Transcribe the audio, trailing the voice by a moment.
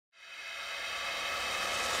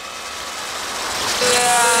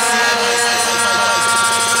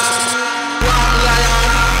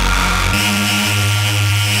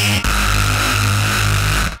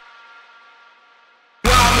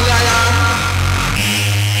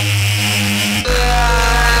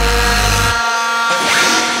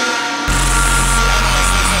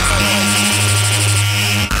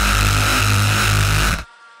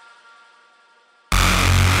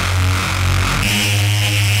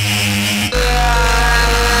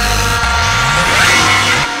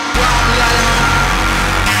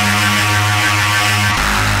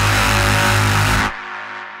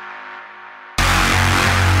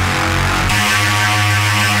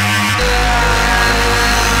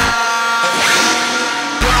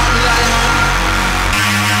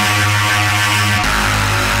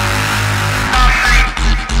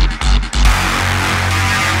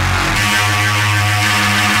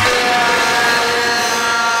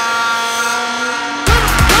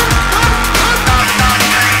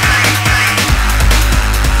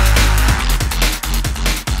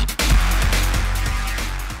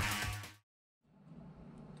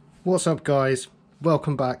What's up guys,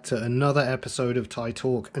 welcome back to another episode of Thai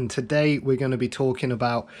Talk, and today we're going to be talking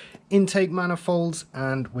about intake manifolds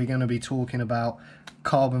and we're going to be talking about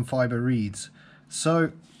carbon fiber reeds.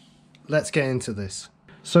 So let's get into this.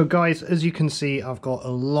 So guys, as you can see, I've got a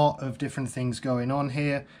lot of different things going on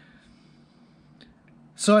here.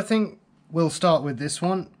 So I think we'll start with this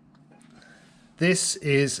one. This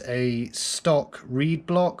is a stock reed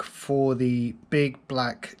block for the big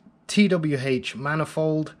black TWH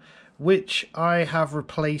manifold, which I have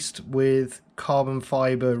replaced with carbon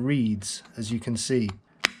fiber reeds, as you can see.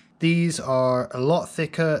 These are a lot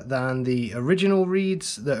thicker than the original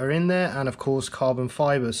reeds that are in there, and of course carbon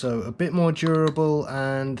fiber, so a bit more durable,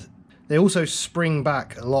 and they also spring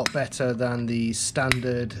back a lot better than the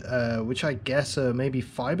standard, which I guess are maybe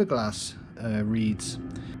fiberglass reeds.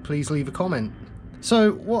 Please leave a comment.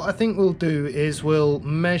 So what I think we'll do is we'll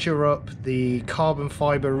measure up the carbon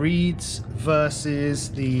fiber reeds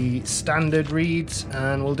versus the standard reeds,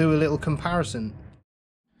 and we'll do a little comparison.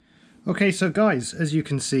 Okay, so guys, as you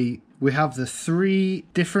can see, we have the three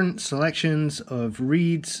different selections of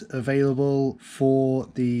reeds available for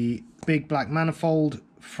the big black manifold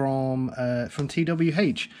from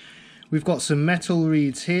TWH. We've got some metal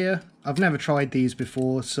reeds here. I've never tried these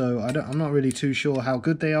before, so I'm not really too sure how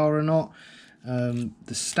good they are or not.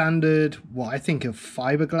 The standard, what I think of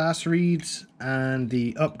fiberglass reeds, and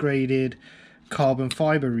the upgraded carbon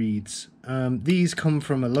fiber reeds. These come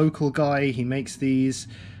from a local guy. He makes these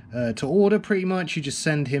to order pretty much. You just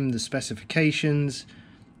send him the specifications,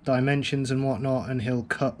 dimensions and whatnot, and he'll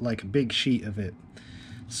cut like a big sheet of it.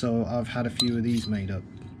 So I've had a few of these made up.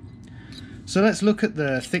 So let's look at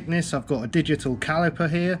the thickness. I've got a digital caliper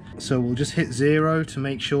here, so we'll just hit 0 to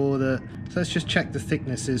make sure that, so let's just check the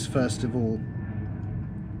thicknesses first of all.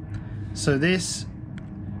 So this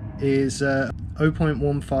is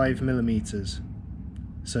 0.15 millimeters.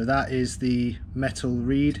 So that is the metal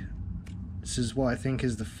reed. This is what I think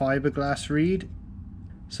is the fiberglass reed.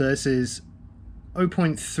 So this is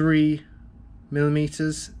 0.3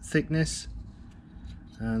 millimeters thickness,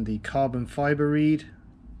 and the carbon fiber reed,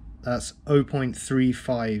 that's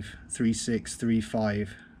 0.3635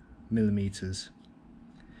 millimeters.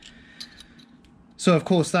 So of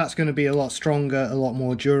course that's going to be a lot stronger, a lot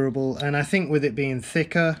more durable, and I think with it being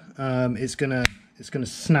thicker, it's gonna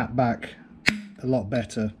snap back a lot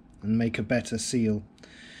better and make a better seal.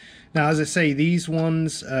 Now, as I say, these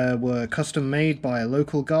ones were custom made by a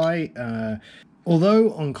local guy.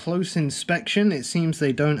 Although on close inspection it seems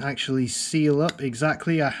they don't actually seal up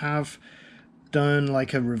exactly. I have done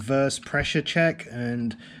like a reverse pressure check,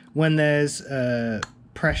 and when there's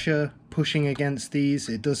pressure pushing against these,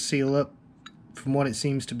 it does seal up. From what it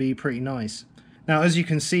seems to be, pretty nice. Now, as you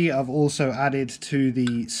can see, I've also added to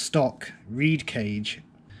the stock reed cage,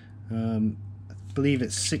 I believe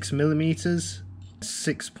it's 6 millimeters,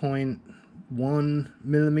 6.1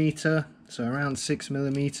 millimeter, so around 6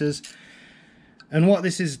 millimeters. And what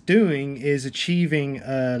this is doing is achieving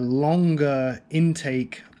a longer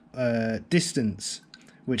intake distance,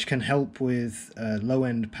 which can help with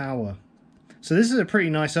low-end power. So this is a pretty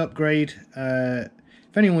nice upgrade.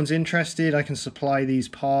 If anyone's interested, I can supply these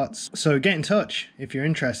parts. So get in touch if you're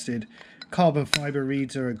interested. Carbon fiber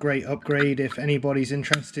reeds are a great upgrade if anybody's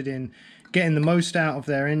interested in getting the most out of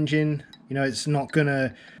their engine. You know, it's not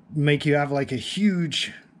gonna make you have like a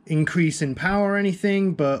huge increase in power or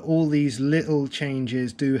anything, but all these little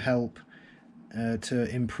changes do help to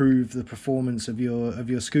improve the performance of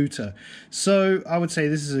your scooter. So I would say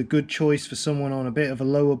this is a good choice for someone on a bit of a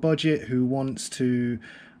lower budget who wants to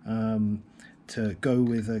go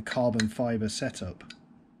with a carbon fiber setup.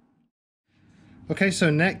 Okay, so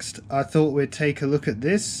next I thought we'd take a look at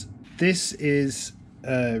this. This is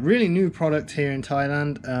a really new product here in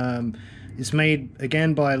Thailand. It's made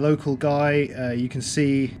again by a local guy. You can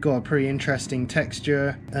see got a pretty interesting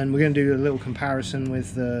texture, and we're going to do a little comparison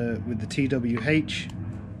with the TWH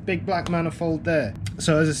big black manifold there.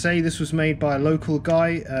 So as I say, this was made by a local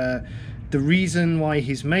guy. The reason why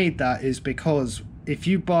he's made that is because if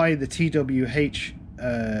you buy the TWH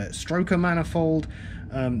stroker manifold,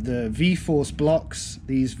 the V-force blocks,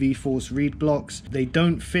 these V-force reed blocks, they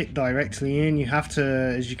don't fit directly in. You have to,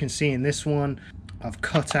 as you can see in this one, I've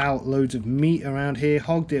cut out loads of meat around here,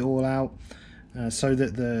 hogged it all out, so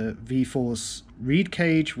that the V-force reed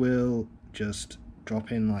cage will just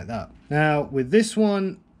drop in like that. Now with this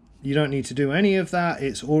one, you don't need to do any of that.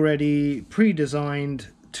 It's already pre-designed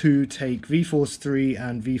to take V-force 3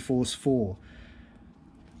 and V-force 4.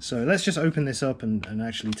 So let's just open this up and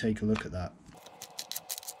actually take a look at that.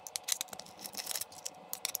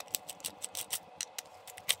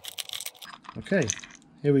 Okay,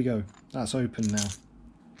 here we go. That's open now.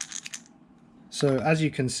 So as you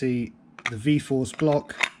can see, the V-Force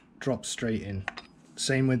block drops straight in.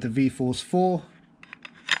 Same with the V-Force 4,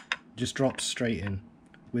 just drops straight in.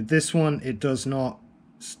 With this one, it does not.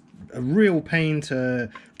 A real pain to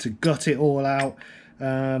gut it all out.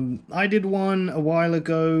 I did one a while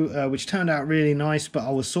ago which turned out really nice, but I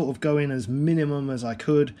was sort of going as minimum as I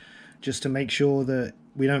could just to make sure that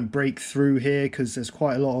we don't break through here, because there's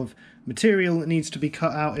quite a lot of material that needs to be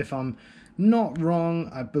cut out. If I'm not wrong,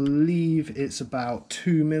 I believe it's about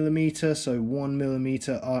 2mm, so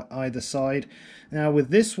 1mm either side. Now with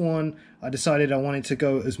this one, I decided I wanted to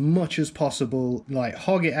go as much as possible, like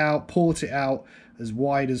hog it out, port it out as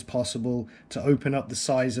wide as possible to open up the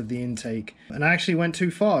size of the intake. And I actually went too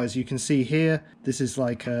far. As you can see here, this is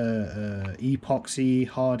like a epoxy,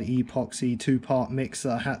 hard epoxy 2-part mix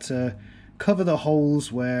that I had to cover the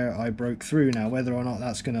holes where I broke through. Now whether or not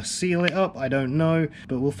that's going to seal it up, I don't know,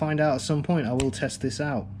 but we'll find out at some point. I will test this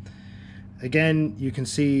out. Again, you can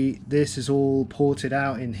see this is all ported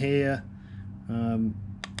out in here.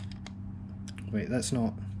 Wait, let's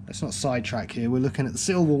not sidetrack here. We're looking at the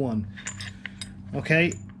silver one.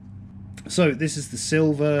 Okay, so this is the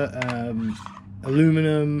silver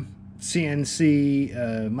aluminum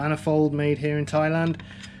CNC manifold made here in Thailand.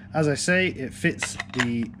 As I say, it fits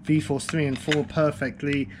the V-Force 3 and 4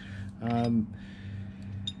 perfectly.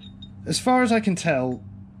 As far as I can tell,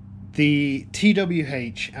 the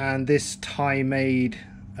TWH and this Thai-made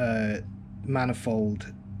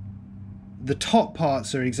manifold, the top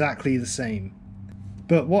parts are exactly the same.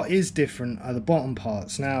 But what is different are the bottom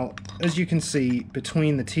parts. Now, as you can see,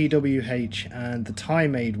 between the TWH and the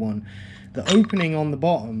Thai-made one, the opening on the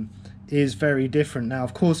bottom is very different. Now,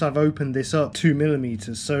 of course, I've opened this up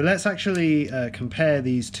 2mm, so let's actually compare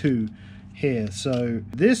these two here. So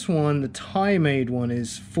this one, the Thai-made one,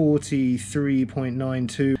 is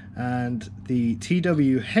 43.92, and the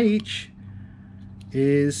TWH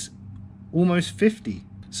is almost 50.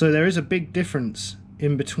 So there is a big difference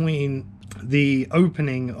in between the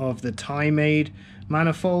opening of the Thai-made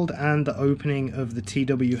manifold and the opening of the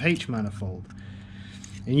TWH manifold.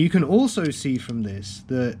 And you can also see from this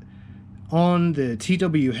that on the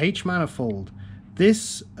TWH manifold,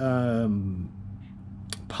 this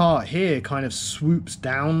part here kind of swoops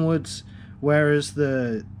downwards, whereas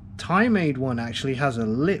the Thai-made one actually has a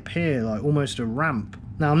lip here, like almost a ramp.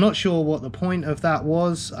 Now, I'm not sure what the point of that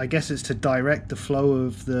was. I guess it's to direct the flow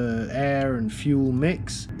of the air and fuel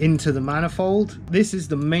mix into the manifold. This is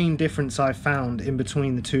the main difference I found in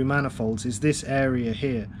between the two manifolds, is this area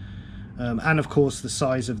here. And of course the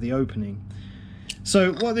size of the opening.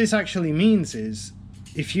 So what this actually means is,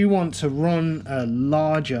 if you want to run a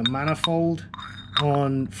larger manifold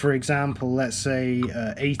on, for example, let's say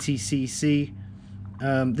 80cc,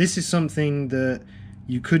 this is something that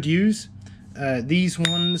you could use. These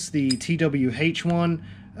ones, the TWH one,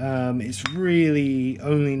 it's really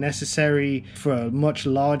only necessary for a much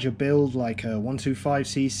larger build, like a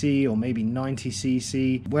 125cc or maybe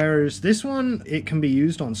 90cc, whereas this one, it can be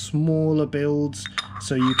used on smaller builds,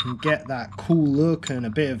 so you can get that cool look and a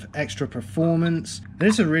bit of extra performance. And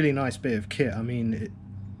it's a really nice bit of kit. I mean,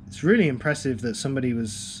 it's really impressive that somebody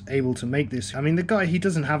was able to make this. I mean, the guy, he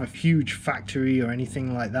doesn't have a huge factory or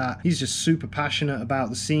anything like that. He's just super passionate about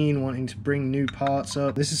the scene, wanting to bring new parts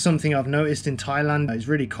up. This is something I've noticed in Thailand is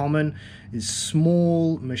really common, is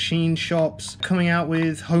small machine shops coming out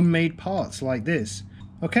with homemade parts like this.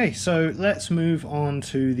 Okay, so let's move on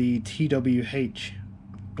to the TWH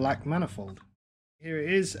black manifold. Here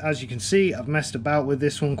it is. As you can see, I've messed about with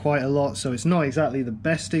this one quite a lot, so it's not exactly the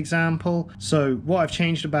best example. So what I've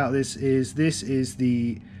changed about this is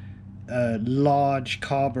the large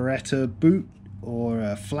carburetor boot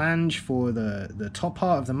or flange for the top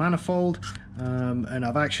part of the manifold, and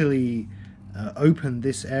I've actually opened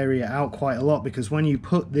this area out quite a lot, because when you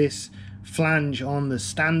put this flange on the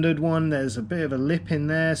standard one, there's a bit of a lip in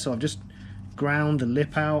there, so I've just ground the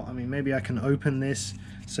lip out. I mean, maybe I can open this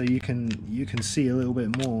so you can see a little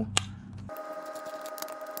bit more.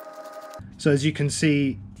 So as you can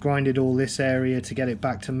see, grinded all this area to get it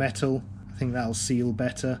back to metal. I think that'll seal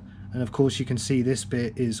better. And of course you can see this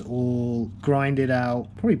bit is all grinded out,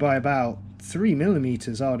 probably by about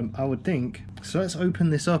 3mm I would think. So let's open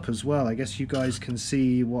this up as well. I guess you guys can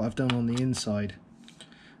see what I've done on the inside.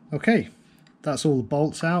 Okay, that's all the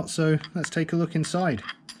bolts out, so let's take a look inside.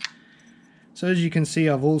 So as you can see,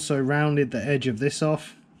 I've also rounded the edge of this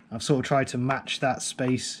off. I've sort of tried to match that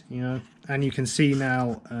space, you know, and you can see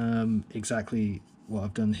now exactly what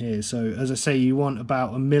I've done here. So as I say, you want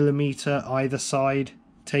about 1mm either side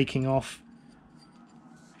taking off.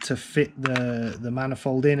 to fit the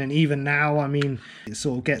manifold in, and even now, I mean, it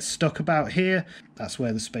sort of gets stuck about here. That's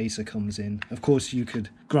where the spacer comes in. Of course, you could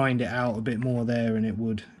grind it out a bit more there and it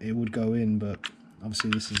would go in, but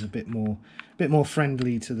obviously this is a bit more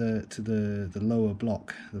friendly to the lower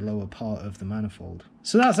block, the lower part of the manifold.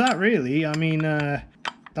 So that's that really. I mean,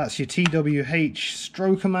 that's your TWH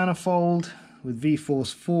stroker manifold with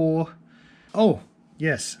V-Force 4. Oh,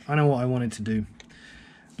 yes, I know what I wanted to do.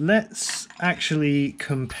 Let's actually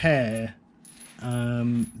compare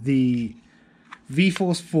the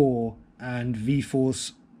V-Force 4 and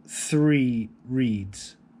V-Force 3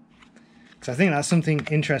 reeds, because I think that's something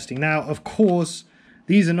interesting. Now, of course,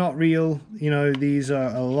 these are not real, you know, these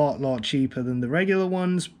are a lot cheaper than the regular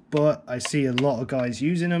ones, but I see a lot of guys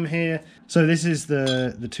using them here. So this is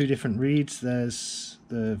the two different reeds. There's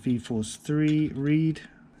the V-Force 3 reed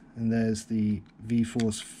and there's the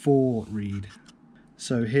V-Force 4 reed.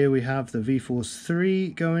 So here we have the V-Force 3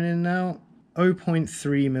 going in now,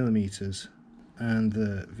 0.3 millimeters, and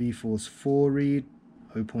the V-Force 4 reed,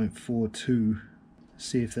 0.42.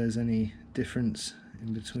 See if there's any difference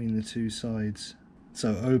in between the two sides.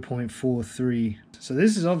 So 0.43. So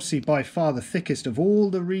this is obviously by far the thickest of all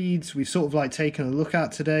the reeds we've sort of like taken a look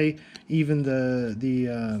at today. Even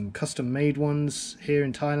the custom made ones here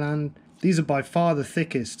in Thailand, these are by far the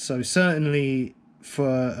thickest, so certainly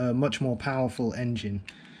for a much more powerful engine.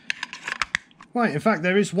 Right, in fact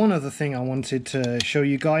there is one other thing I wanted to show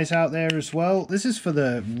you guys out there as well. This is for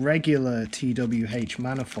the regular TWH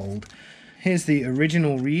manifold. Here's the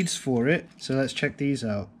original reeds for it, so let's check these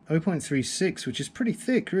out. 0.36, which is pretty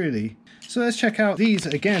thick really. So let's check out these.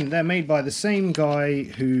 Again, they're made by the same guy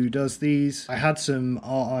who does these. I had some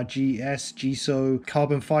RRGS GSO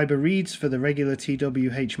carbon fiber reeds for the regular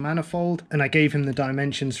TWH manifold, and I gave him the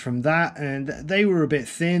dimensions from that, and they were a bit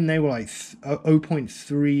thin. They were like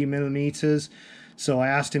 0.3 millimeters. So I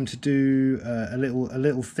asked him to do a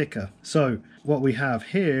little thicker. So what we have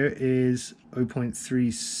here is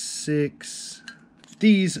 0.36.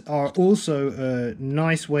 These are also a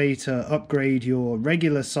nice way to upgrade your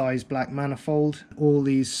regular size black manifold. All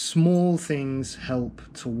these small things help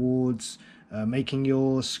towards making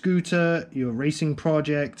your scooter, your racing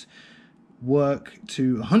project, work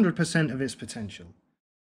to 100% of its potential.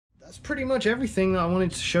 That's pretty much everything that I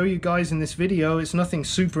wanted to show you guys in this video. It's nothing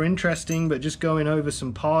super interesting, but just going over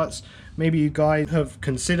some parts. Maybe you guys have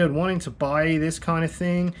considered wanting to buy this kind of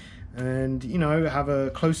thing and, you know, have a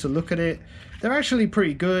closer look at it. They're actually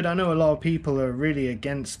pretty good. I know a lot of people are really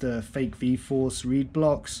against the fake V-Force reed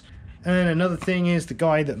blocks. And another thing is, the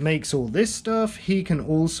guy that makes all this stuff, he can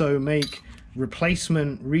also make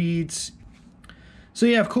replacement reeds. So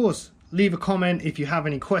yeah, of course, leave a comment if you have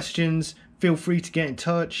any questions. Feel free to get in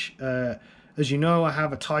touch. As you know, I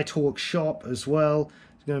have a Thai Talk shop as well.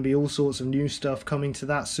 There's going to be all sorts of new stuff coming to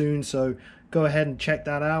that soon, so go ahead and check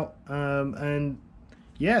that out. And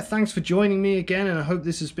yeah, thanks for joining me again, and I hope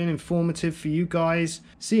this has been informative for you guys.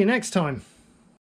 See you next time.